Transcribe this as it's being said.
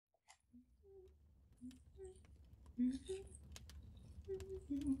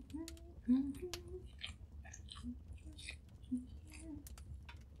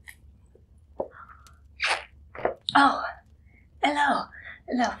Oh, hello.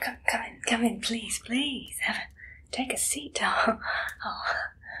 Hello, come in, please. Take a seat. Oh,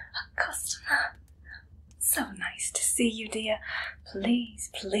 a customer. So nice to see you, dear.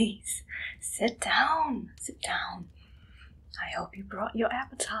 Please, sit down. I hope you brought your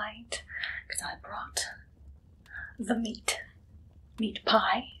appetite, because I brought the meat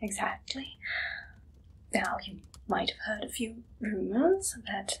pie, exactly. Now, you might have heard a few rumors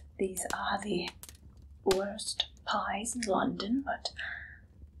that these are the worst pies in London, but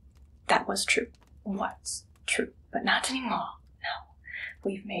that was true, but not anymore. No,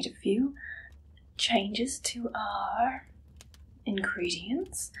 we've made a few changes to our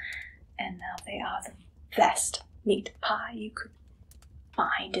ingredients, and now they are the best meat pie you could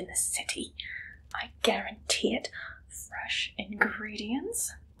find in the city. I guarantee it. Fresh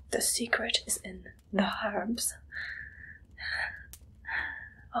ingredients. The secret is in the herbs.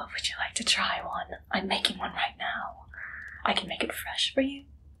 Oh, would you like to try one? I'm making one right now. I can make it fresh for you.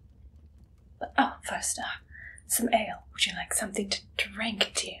 But, first, some ale. Would you like something to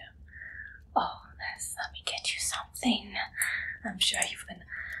drink, dear? Oh, yes, let me get you something. I'm sure you've been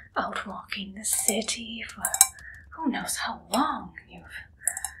out walking the city for who knows how long. You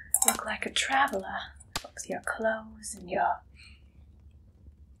look like a traveler with your clothes and your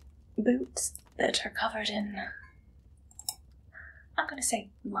boots that are covered in, I'm going to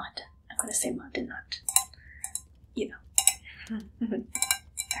say mud. And not,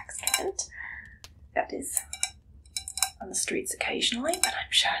 excellent. That is on the streets occasionally, but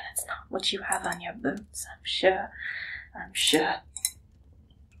I'm sure that's not what you have on your boots. I'm sure.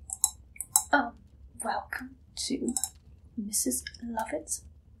 Oh, welcome to Mrs. Lovett's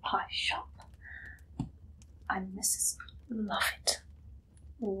pie shop. I'm Mrs. Lovett.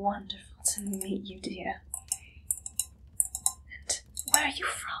 Wonderful to meet you, dear. And where are you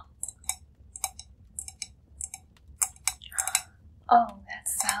from? Oh, that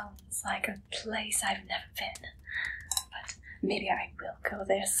sounds like a place I've never been. But maybe I will go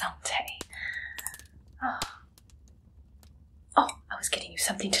there someday. Oh, I was getting you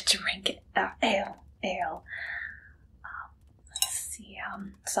something to drink. Ale. Let's see,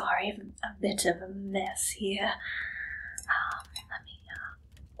 sorry, a bit of a mess here. Let me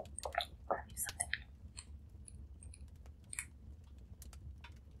grab you something.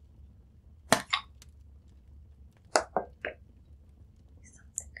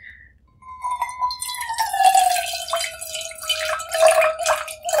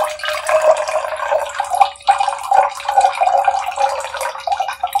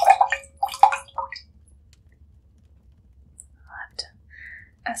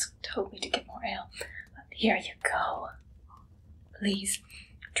 Told me to get more ale, but here you go. Please,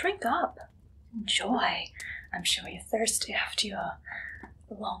 drink up. Enjoy. I'm sure you're thirsty after your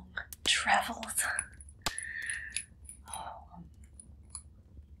long travels.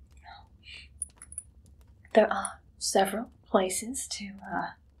 There are several places to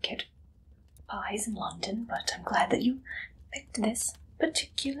get pies in London, but I'm glad that you picked this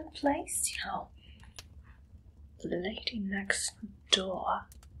particular place. The lady next door.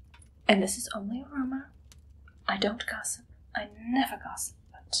 And this is only a rumor. I don't gossip. I never gossip,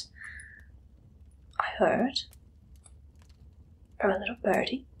 but I heard from a little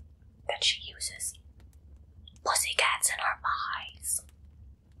birdie that she uses pussycats in her pies.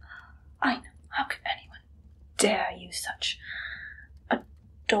 I know. How could anyone dare use such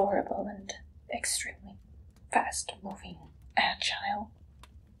adorable and extremely fast-moving, agile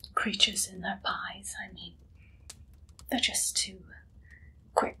creatures in their pies? I mean, they're just too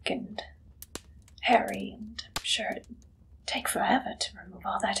quick and hairy, and I'm sure it'd take forever to remove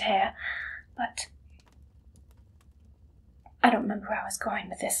all that hair, but I don't remember where I was going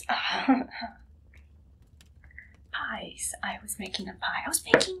with this. Pies. I was making a pie. I was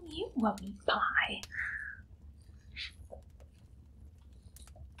making you a meat pie.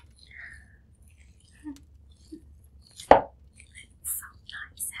 It's so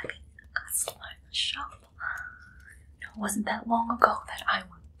nice having a customer in the shop. It wasn't that long ago that I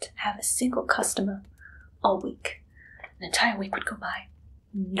wouldn't have a single customer all week. An entire week would go by,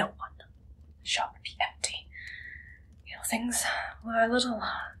 no one. The shop would be empty. Things were a little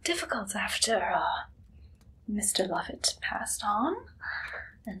difficult after Mr. Lovett passed on,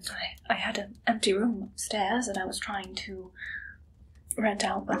 and I had an empty room upstairs that I was trying to rent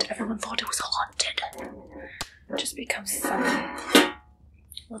out, but everyone thought it was haunted. Just because some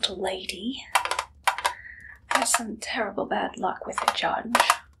little lady had some terrible bad luck with a judge.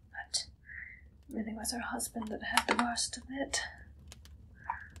 But really was her husband that had the worst of it.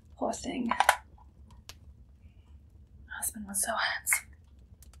 Poor thing. Her husband was so handsome.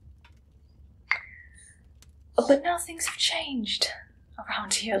 But now things have changed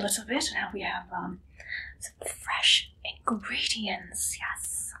around here a little bit. Now we have some fresh ingredients,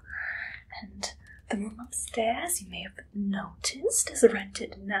 yes. And the room upstairs, you may have noticed, is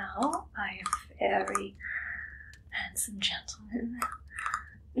rented now by a very handsome gentleman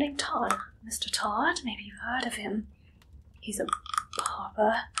named Todd. Mr. Todd, maybe you've heard of him. He's a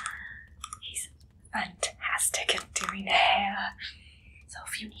barber. He's fantastic at doing hair. So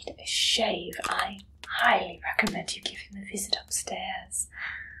if you need a shave, I highly recommend you give him a visit upstairs.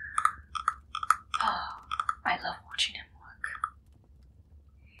 Oh, I love watching him work.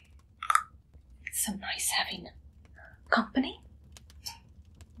 It's so nice having company. I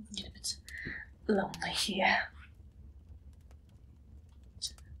get a bit lonely here.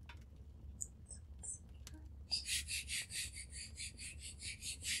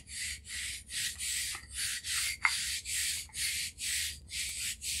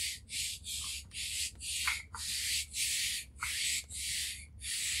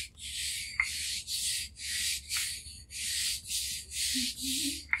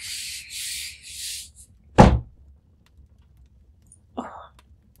 Oh,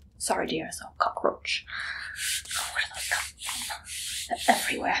 sorry dear, it's a cockroach. Oh, where do those come from? They're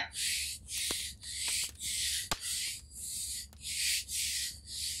everywhere.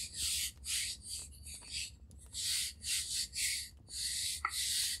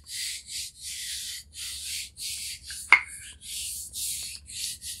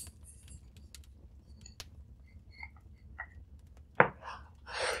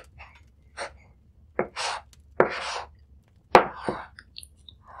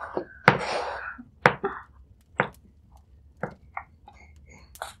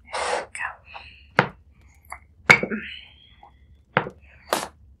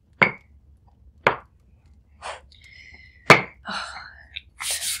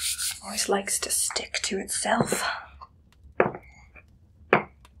 Always likes to stick to itself.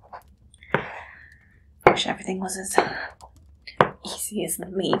 Wish everything was as easy as the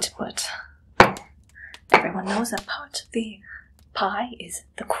meat, but everyone knows that part of the pie is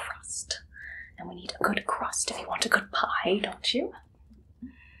the crust. And we need a good crust if you want a good pie, don't you? Oh,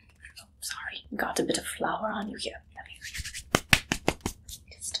 sorry, got a bit of flour on you here. Let me just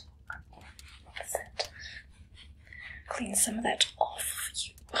clean some of that off of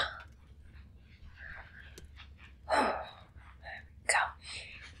you.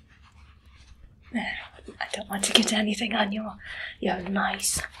 I don't want to get anything on your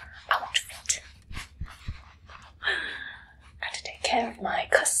nice outfit. Gotta take care of my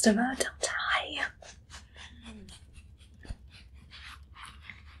customer, don't I?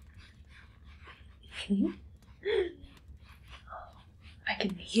 I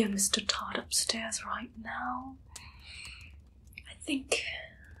can hear Mr. Todd upstairs right now. I think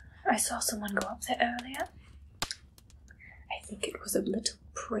I saw someone go up there earlier. I think it was a little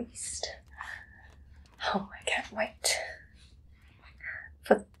priest. Oh, I can't wait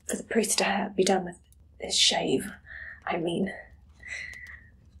for the priest to be done with his shave. I mean,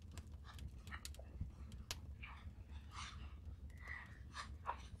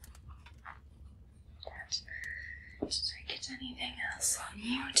 did I get anything else on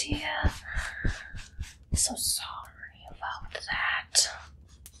you, dear? So sorry about that.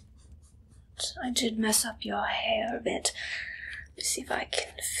 But I did mess up your hair a bit. Let's see if I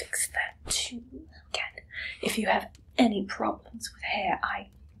can fix that too. Again, if you have any problems with hair, I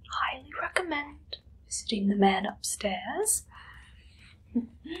highly recommend visiting the man upstairs.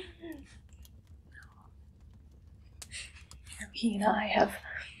 He and I have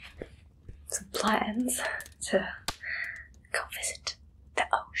some plans to go visit the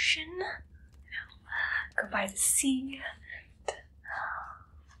ocean, go by the sea, to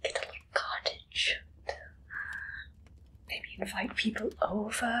get a little cottage, maybe invite people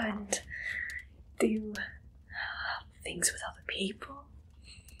over and do things with other people.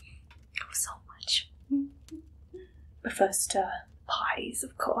 Oh, so much. But first, pies,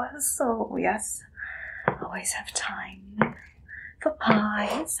 of course. Oh, yes. Always have time for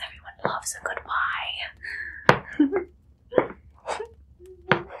pies. Everyone loves a good pie.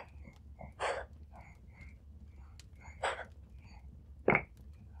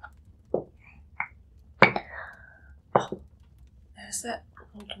 Oh, there's that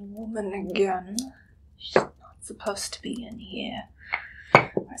old woman again. She's not supposed to be in here.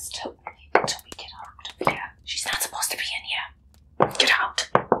 Let's till we get out of here. She's not supposed to be in here. Get out.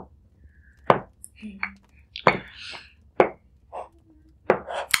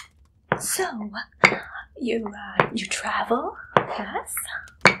 So, you travel? Yes?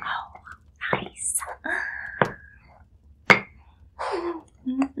 Oh, nice.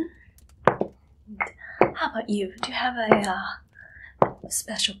 How about you? Do you have a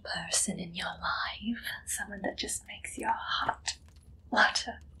special person in your life? Someone that just makes your heart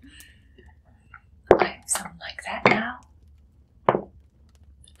flutter? I have someone like that now.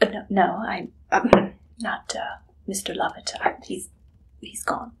 No, I'm not Mr. Lovett. He's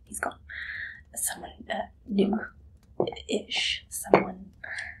gone. He's gone. Someone new-ish. Someone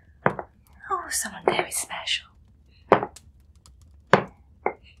very special.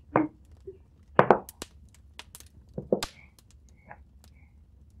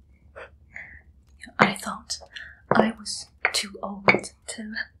 I thought I was too old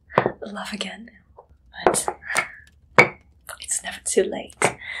to love again, but it's never too late.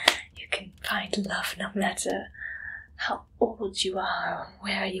 You can find love no matter how old you are, or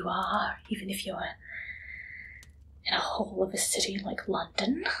where you are, even if you're in a hole of a city like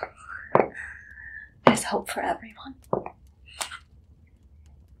London. There's hope for everyone.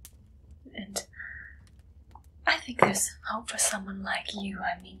 And I think there's hope for someone like you.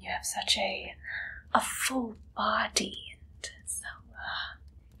 I mean, you have such a full body and so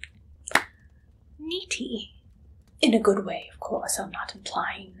neaty. In a good way, of course. I'm not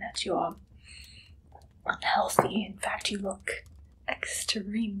implying that you're unhealthy. In fact, you look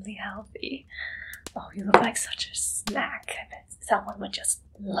extremely healthy. Oh, you look like such a snack. I bet someone would just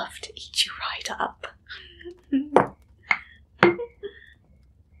love to eat you right up.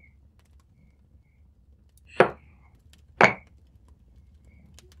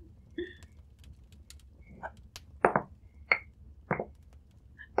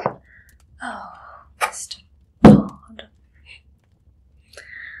 Oh, Mr. Todd.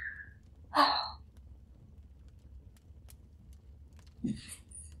 Oh.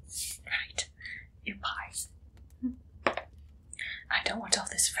 Right, your pies. I don't want all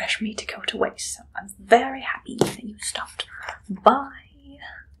this fresh meat to go to waste, so I'm very happy that you stopped by.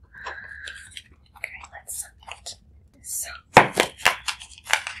 Okay, let's get this.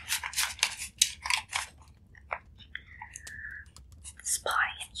 This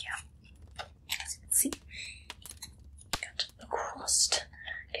pie in here. As you can see, got the crust.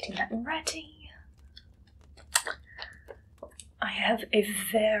 Getting that ready. I have a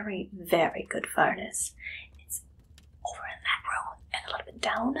very, very good furnace. It's over in that room and a little bit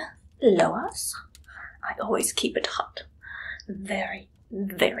down below us. I always keep it hot. Very,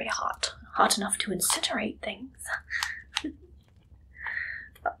 very hot. Hot enough to incinerate things.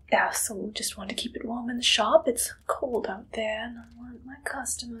 I also just want to keep it warm in the shop. It's cold out there and I want my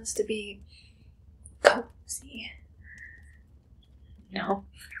customers to be cozy. No.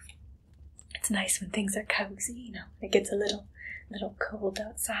 It's nice when things are cozy, you know. It gets a little cold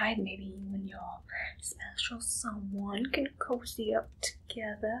outside. Maybe you and your special someone can cozy up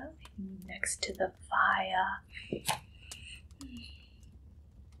together, maybe next to the fire.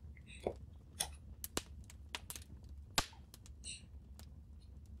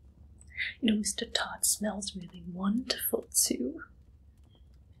 You know, Mr. Todd smells really wonderful too.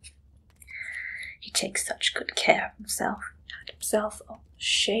 He takes such good care of himself. He had himself all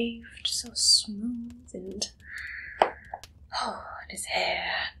shaved, so smooth, and and his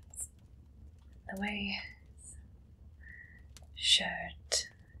hair, the way his shirt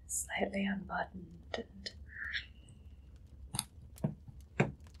slightly unbuttoned, and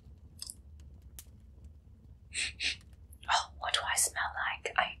what do I smell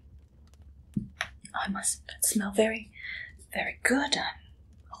like? I must smell very, very good. I'm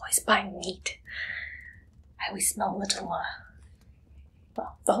always buying meat. I always smell a little,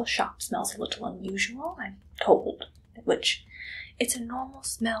 well, the whole shop smells a little unusual, I'm told, which it's a normal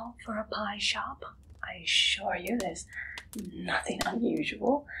smell for a pie shop. I assure you there's nothing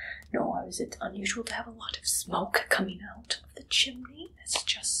unusual, nor is it unusual to have a lot of smoke coming out of the chimney. It's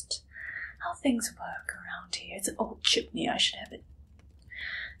just how things work around here. It's an old chimney, I should have it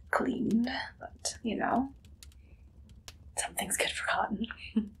cleaned, but, you know, some things get forgotten.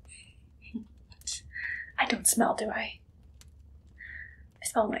 I don't smell, do I? I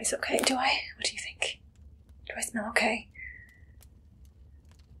smell nice, okay? Do I? What do you think? Do I smell okay?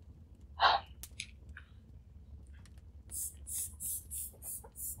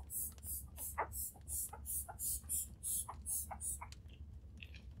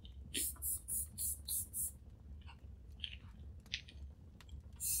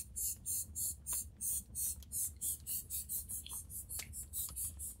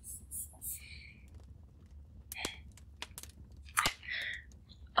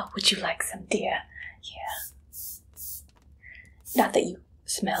 Oh, would you like some, dear? Yeah. Not that you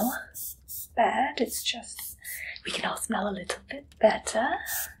smell. bad, it's just we can all smell a little bit better.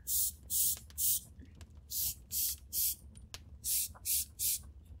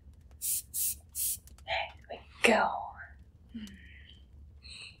 There we go.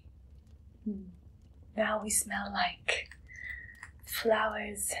 Now we smell like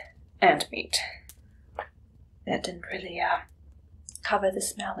flowers and meat. That didn't really cover the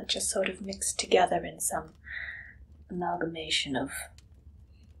smell, it just sort of mixed together in some amalgamation of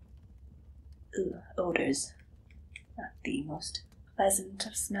odors. Not the most pleasant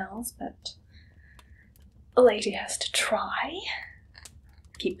of smells, but a lady has to try.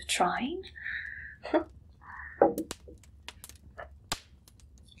 Keep trying.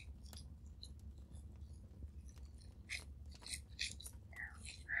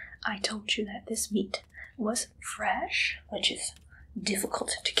 I told you that this meat was fresh, which is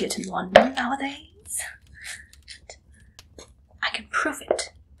difficult to get in London nowadays. But I can prove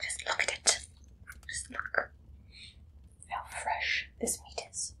it. Just look at it. Just look how fresh this meat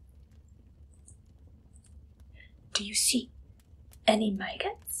is. Do you see any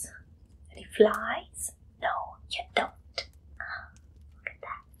maggots? Any flies? No, you don't. Look at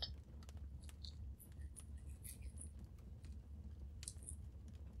that.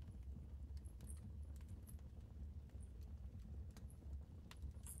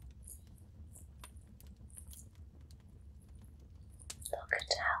 Look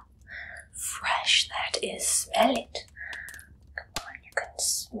at how fresh that is. Smell it. Come on, you can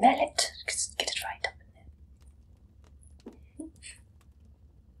smell it. Just get it right up in there.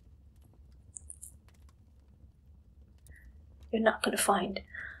 You're not going to find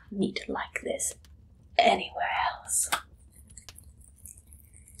meat like this anywhere else.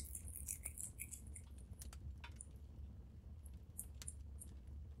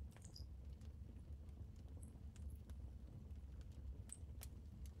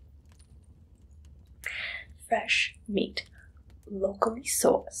 Fresh meat, locally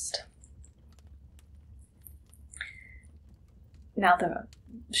sourced. Now,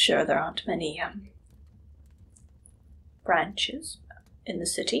 there aren't many branches in the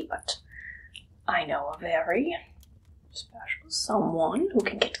city, but I know a very special someone who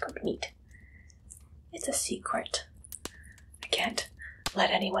can get good meat. It's a secret. I can't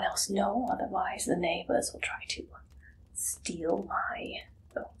let anyone else know, otherwise the neighbors will try to steal my...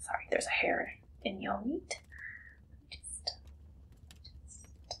 Oh, sorry, there's a hair in your meat.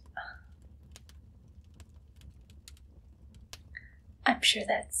 I'm sure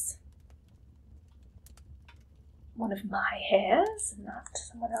that's one of my hairs, not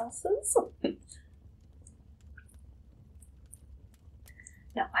someone else's.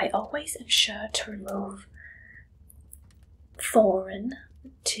 Now, I always ensure to remove foreign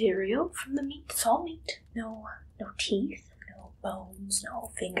material from the meat. It's all meat. No teeth, no bones,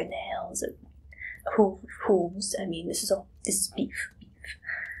 no fingernails, hooves. I mean, this is beef.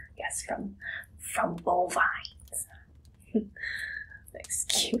 Yes, from bovines.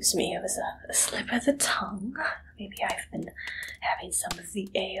 Excuse me, it was a slip of the tongue. Maybe I've been having some of the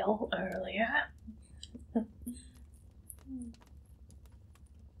ale earlier. But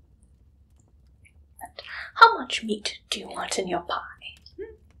how much meat do you want in your pie?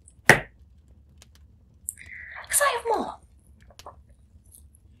 Because I have more.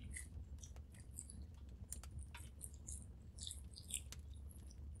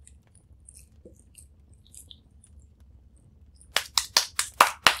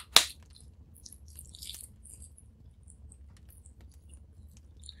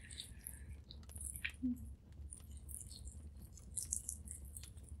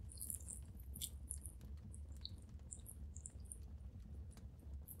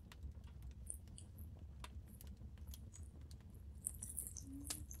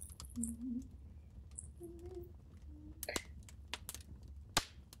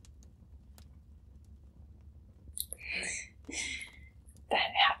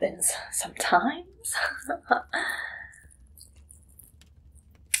 That happens sometimes.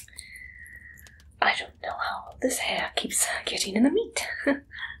 I don't know how this hair keeps getting in the meat.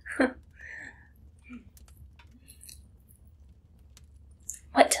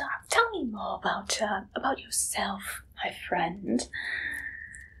 What? Tell me more about yourself, my friend.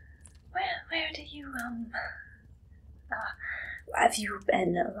 Where do you have you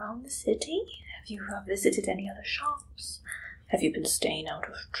been around the city? Have you visited any other shops? Have you been staying out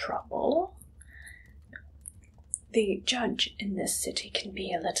of trouble? The judge in this city can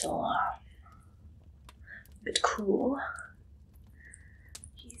be a little bit cruel.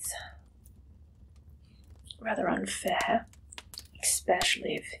 He's rather unfair,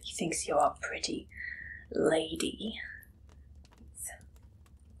 especially if he thinks you're a pretty lady.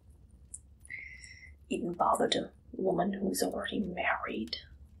 even bothered a woman who's already married.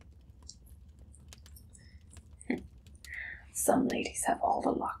 Some ladies have all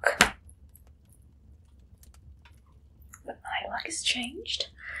the luck. But my luck has changed.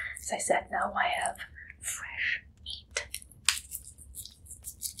 As I said, now I have fresh meat.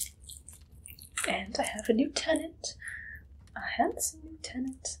 And I have a new tenant. A handsome new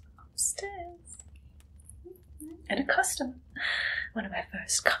tenant upstairs. And a customer. One of my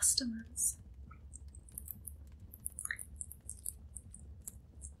first customers.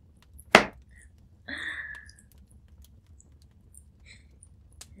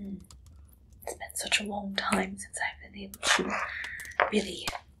 It's been such a long time since I've been able to really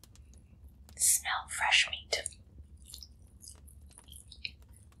smell fresh meat.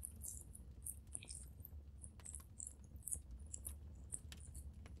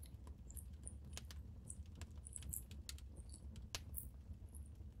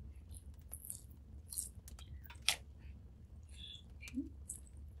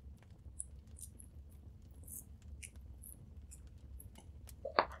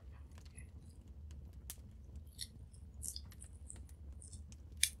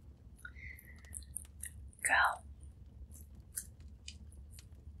 Girl.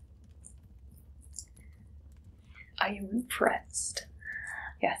 Are you impressed?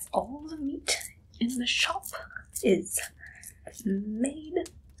 Yes, all the meat in the shop is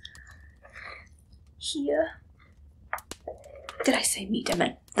made here. Did I say meat? I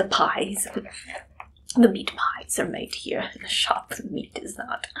meant the pies. The meat pies are made here in the shop. The meat is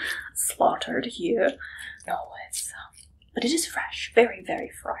not slaughtered here. No, it's... but it is fresh. Very, very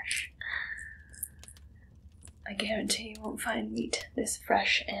fresh. I guarantee you won't find meat this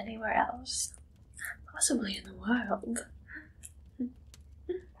fresh anywhere else. Possibly in the world. Look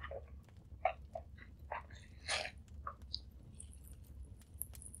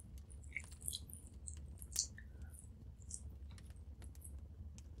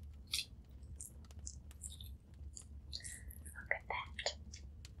at that.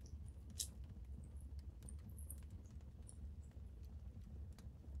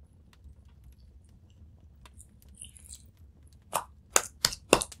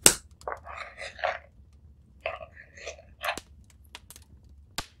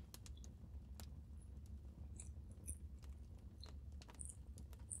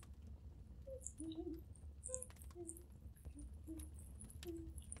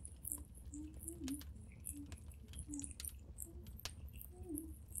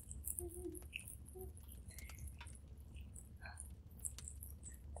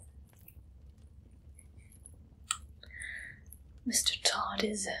 Mr. Todd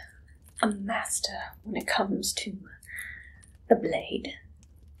is a master when it comes to the blade.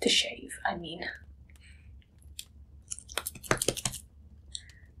 To shave, I mean.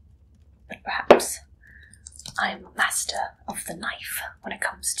 But perhaps I'm a master of the knife when it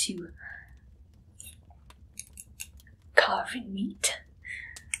comes to carving meat.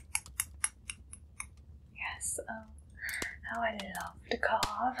 Yes, oh, how I love to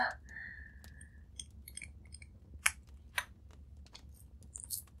carve.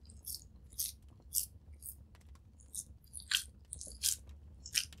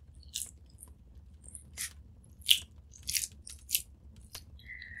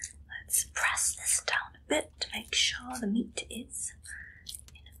 Let's press this down a bit to make sure the meat is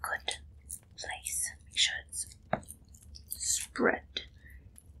in a good place. Make sure it's spread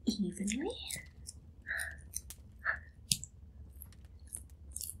evenly.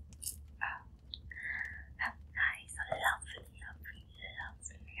 How nice, lovely, lovely,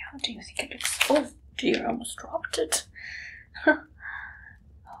 lovely. How do you think it looks? Oh dear, I almost dropped it. Oh,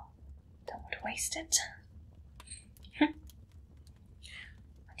 don't want to waste it. What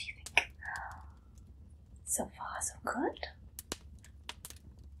do you think? So far, so good.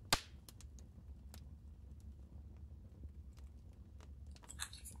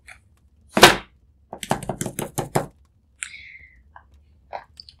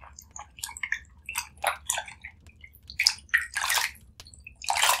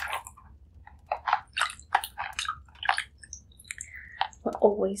 We're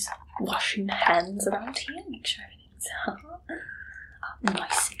always washing hands around here, make sure everything's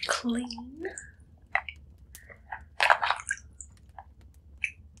nice and clean.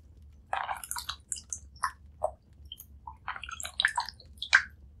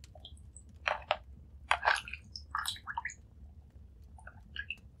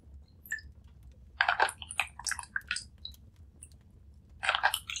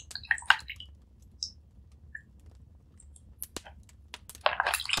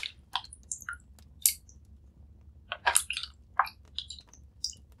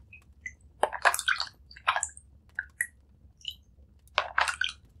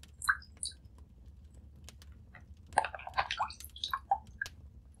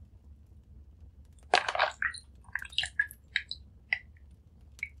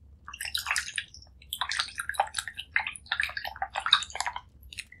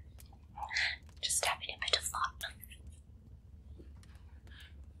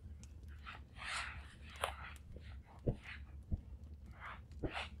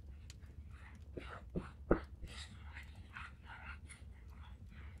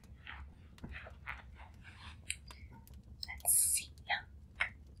 Let's see.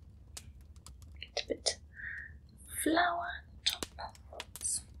 Get a bit of flour on top.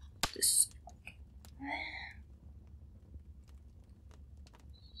 This there.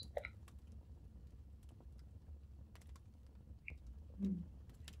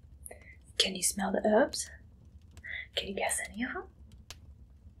 Can you smell the herbs? Can you guess any of them?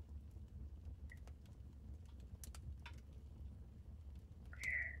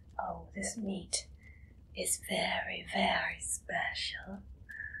 Oh, this meat is very, very special.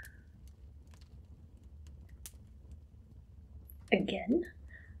 Again,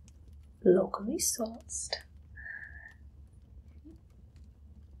 locally sourced.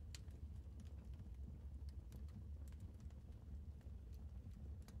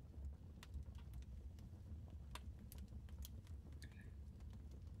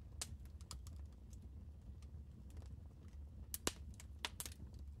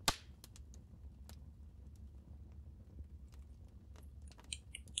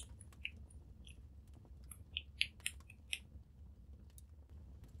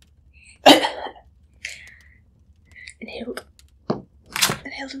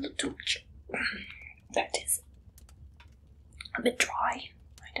 Inhaled a little too much. That is a bit dry.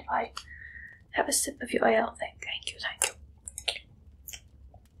 Mind if I have a sip of your ale? Thank you, thank you.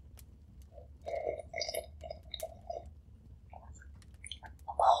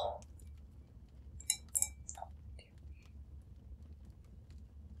 Oh.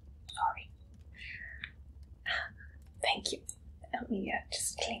 Sorry. Thank you. Let me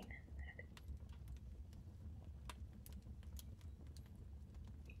just clean.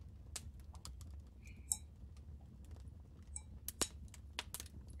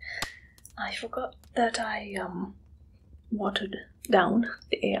 I forgot that I watered down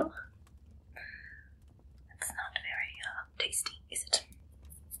the ale. That's not very tasty, is it?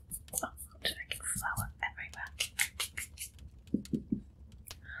 Oh, did I get flour everywhere?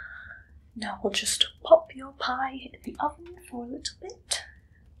 Now we'll just pop your pie in the oven for a little bit.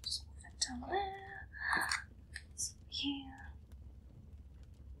 Just move that down there. So here.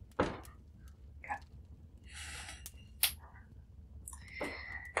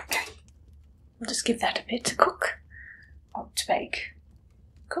 We'll just give that a bit to cook, or to bake.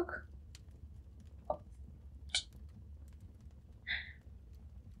 Cook? Oh.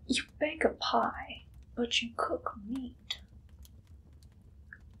 You bake a pie, but you cook meat.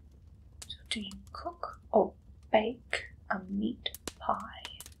 So do you cook or bake a meat pie?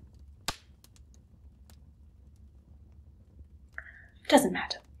 Doesn't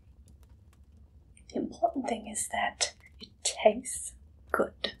matter. The important thing is that it tastes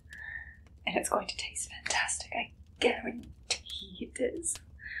good. And it's going to taste fantastic. I guarantee it is.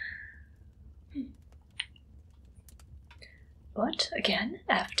 But again,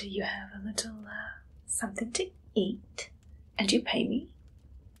 after you have a little something to eat and you pay me,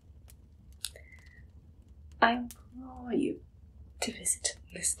 I implore you to visit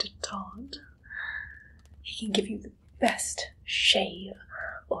Mr. Todd. He can give you the best shave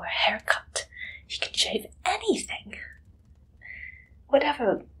or haircut. He can shave anything.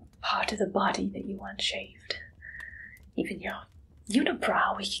 Whatever part of the body that you want shaved. Even your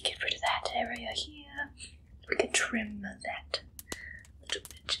unibrow, we can get rid of that area here. We can trim that little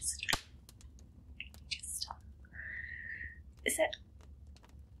bit. Just is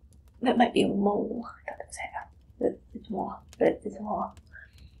that might be a mole. I thought it was hair. But it's more.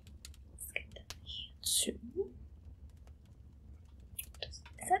 Let's get here too.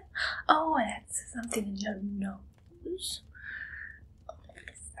 Is that? Oh, that's something in your nose.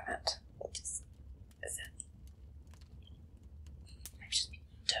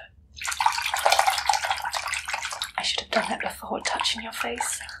 I should have done that before touching your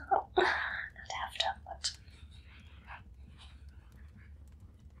face. Not after, but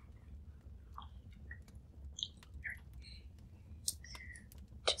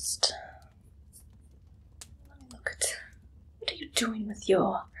just let me look at what are you doing with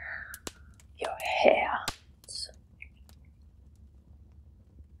your hair?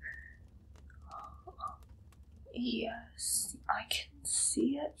 Yes, I can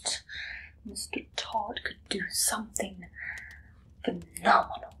see it. Mr. Todd could do something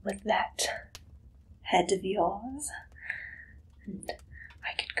phenomenal with that head of yours. And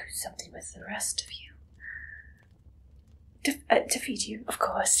I could do something with the rest of you. To feed you, of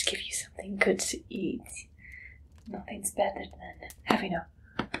course, to give you something good to eat. Nothing's better than having a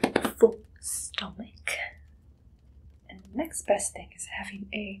full stomach. And the next best thing is having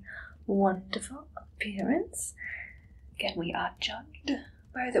a wonderful appearance. Again, we are judged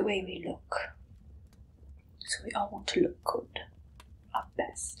by the way we look. So we all want to look good, our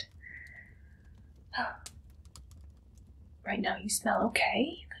best. Right now you smell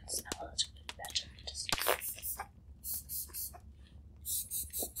okay. You can smell a little bit better.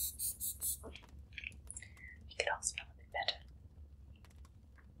 You could all smell a bit better.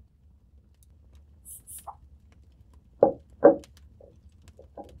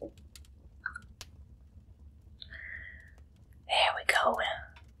 There we go.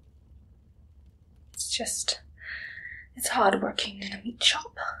 It's hard working in a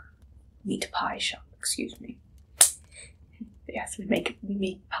meat pie shop, excuse me. Yes, we make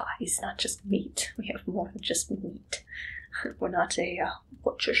pies, not just meat. We have more than just meat. We're not a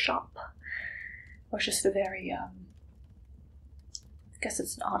butcher shop. We're just a very, I guess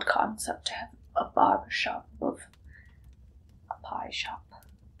it's an odd concept to have a barber shop above a pie shop.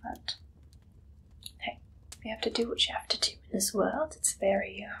 But, hey, you have to do what you have to do in this world. It's a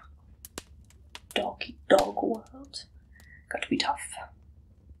very dog world. Got to be tough.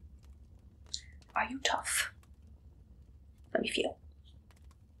 Are you tough? Let me feel.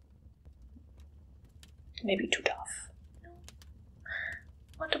 Maybe too tough. No.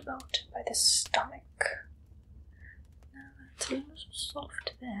 What about by the stomach? No, it's a little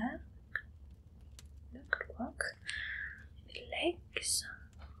soft there. That could work. Maybe legs.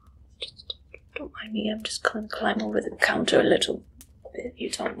 Just don't mind me. I'm just going to climb over the counter a little bit. You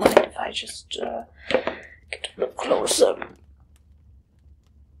don't mind if I just get a little closer.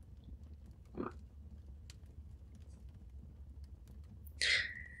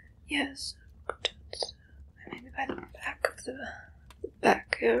 Yes, maybe by the back of the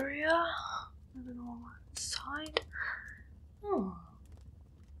back area, maybe more on the side. Oh,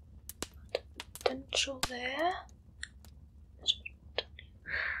 potential there.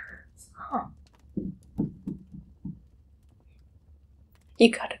 Huh. You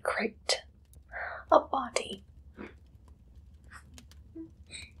got a great body.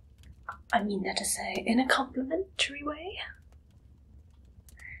 I mean that to say, in a complimentary way.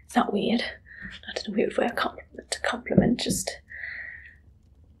 It's not weird. Not in a weird way, a compliment, just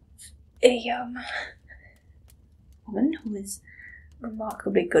a woman who is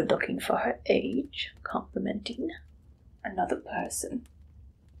remarkably good looking for her age, complimenting another person.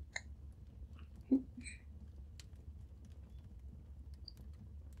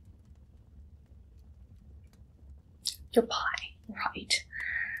 Your pie, right.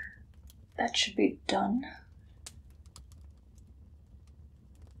 That should be done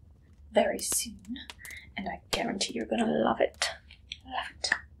very soon, and I guarantee you're gonna love it. Love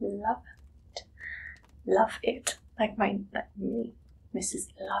it. Love it. Love it. Like me, Mrs.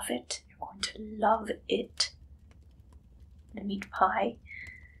 Lovett. You're going to love it. The meat pie.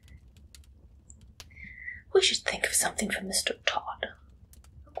 We should think of something for Mr. Todd.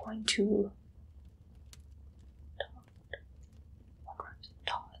 I'm going to...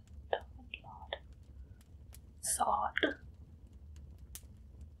 Todd.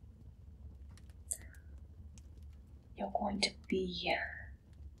 You're going to be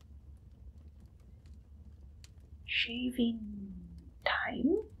shaving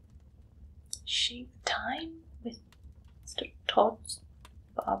time? Shave time with Mr. Todd's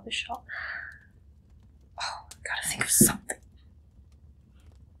barbershop. Oh, I gotta think of something.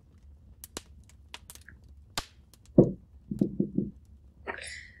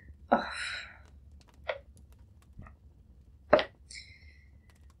 Oh.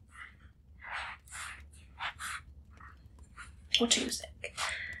 What do you think?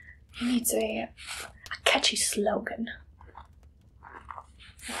 He needs a catchy slogan.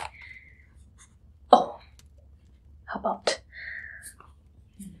 Oh, how about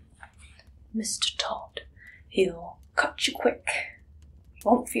Mr. Todd? He'll cut you quick. You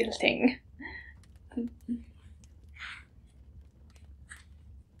won't feel a thing. I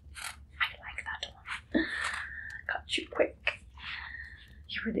like that one. Cut you quick.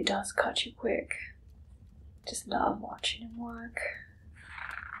 He really does cut you quick. Just love watching him work.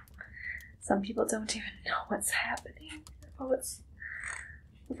 Some people don't even know what's happening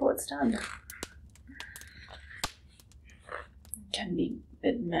before it's done. It can be a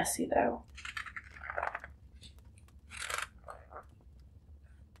bit messy though.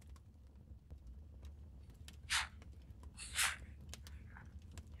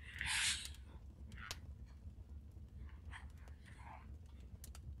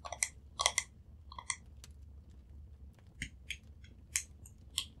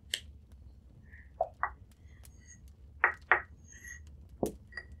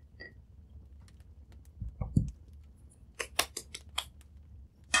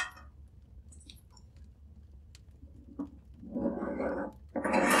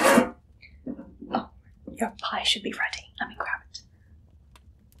 Your pie should be ready. Let me grab it.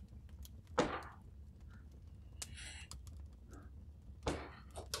 There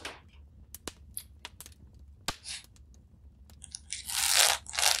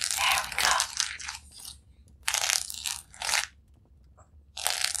we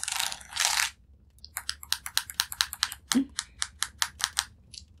go.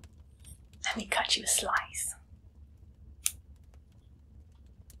 Let me cut you a slice.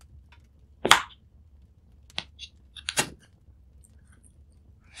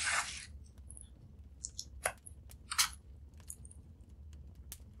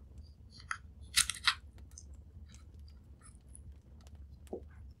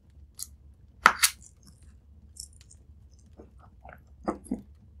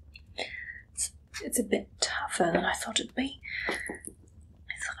 It's a bit tougher than I thought it'd be. I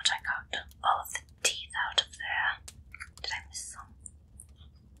thought I got all of the teeth out of there. Did I miss some?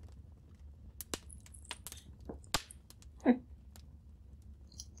 There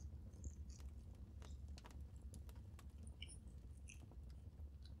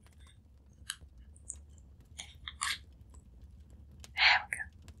we go.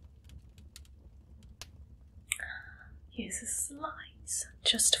 Here's a slice,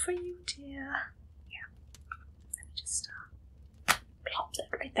 just for you, dear. Just plop that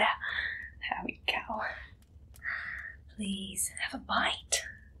right there. There we go. Please have a bite.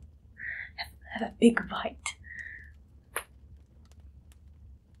 Have a big bite.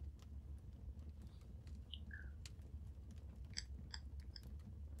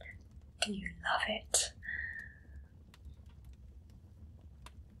 You love it.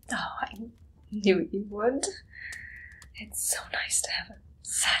 Oh, I knew you would. It's so nice to have a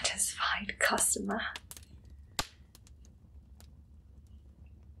satisfied customer.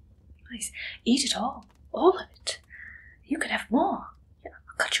 Please, eat it all of it. You can have more. Yeah,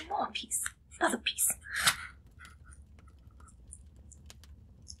 I'll cut you more piece, another piece.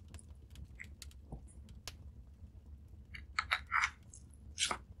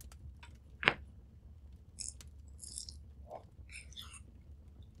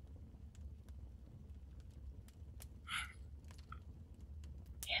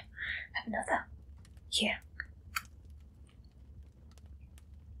 Yeah, have another. Here.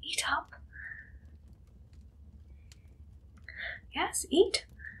 Eat up. Yes, eat.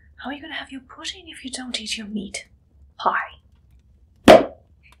 How are you going to have your pudding if you don't eat your meat pie? Oh,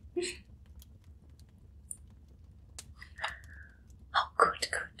 good,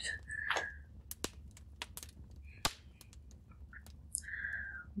 good.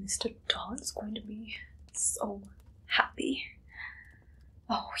 Mr. Todd's going to be so happy.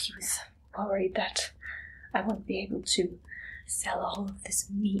 Oh, he was worried that I wouldn't be able to sell all of this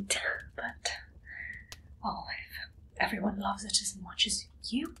meat, but oh, if everyone loves it as much as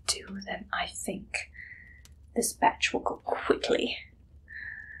you do, then I think this batch will go quickly.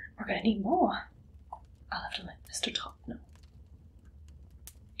 We're going to need more. I'll have to let Mr. Todd know.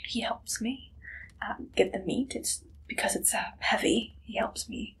 He helps me get the meat. It's because it's heavy. He helps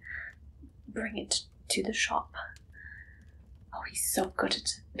me bring it to the shop. Oh, he's so good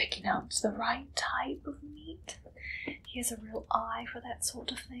at picking out the right type of meat. He has a real eye for that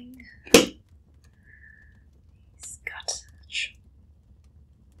sort of thing. He's got such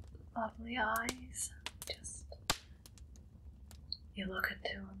lovely eyes. Just, you look into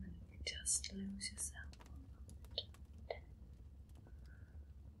him and you just lose yourself.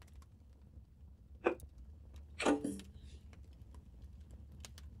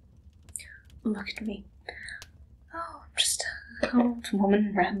 Look at me. Oh, I'm just an old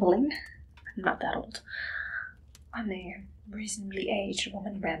woman rambling. I'm not that old. I'm a reasonably aged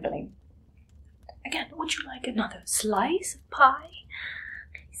woman rambling. Again, would you like another slice of pie?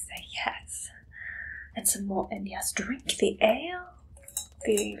 Please say yes. And some more, and yes, drink the ale.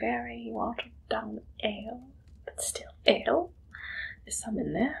 The very watered down ale, but still ale. There's some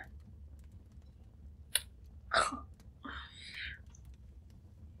in there.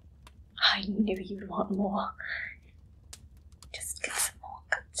 I knew you'd want more. Just get some more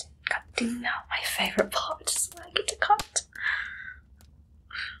cutting now. My favourite part is when I get to cut.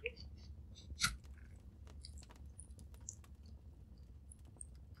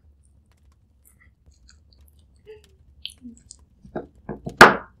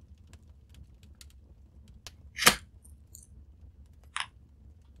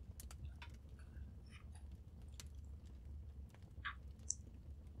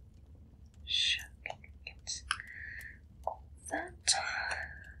 There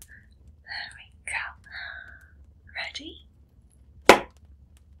we go. Ready?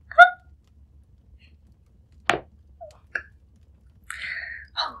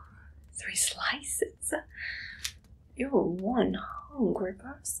 Oh, 3 3 slices. You're one hungry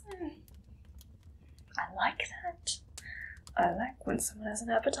person. I like that. I like when someone has an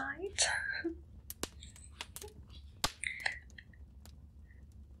appetite.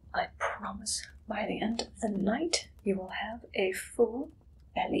 I promise by the end of the night you will have a full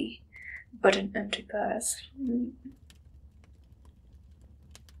belly, but an empty purse.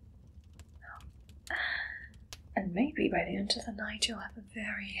 And maybe by the end of the night you'll have a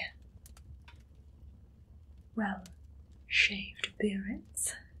very well-shaved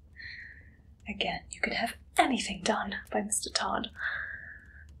appearance. Again, you can have anything done by Mr. Todd.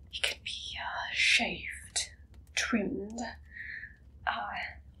 He can be shaved, trimmed,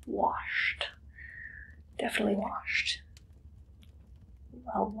 washed. Definitely washed. A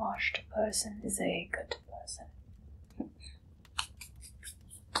well-washed person is a good person.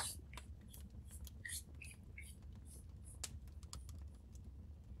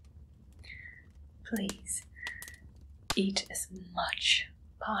 Please, eat as much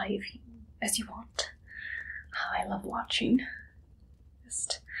pie as you want. I love watching.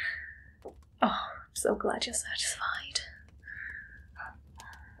 I'm so glad you're satisfied.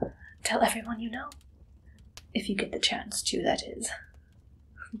 Tell everyone you know. If you get the chance to, that is.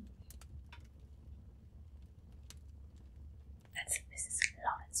 That's Mrs.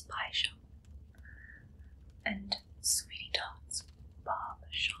 Lovett's pie shop. And Sweeney Todd's barber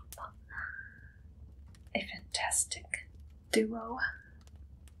shop. A fantastic duo.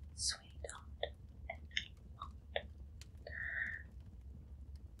 Sweeney Todd and Lovett.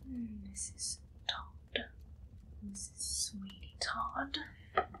 Mrs. Todd. Mrs. Sweeney Todd.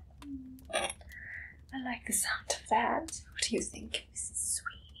 I like the sound of that. What do you think, Mrs.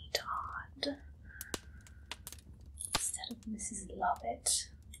 Sweeney Todd? Instead of Mrs. Lovett,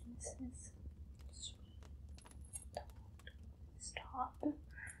 Mrs. Sweeney Todd. Miss Todd.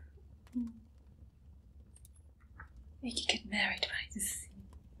 We could get married by the sea.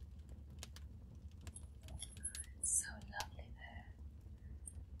 It's so lovely there.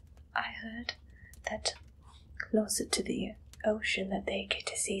 I heard that closer to the ocean that they get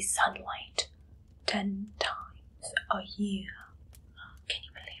to see sunlight 10 times a year.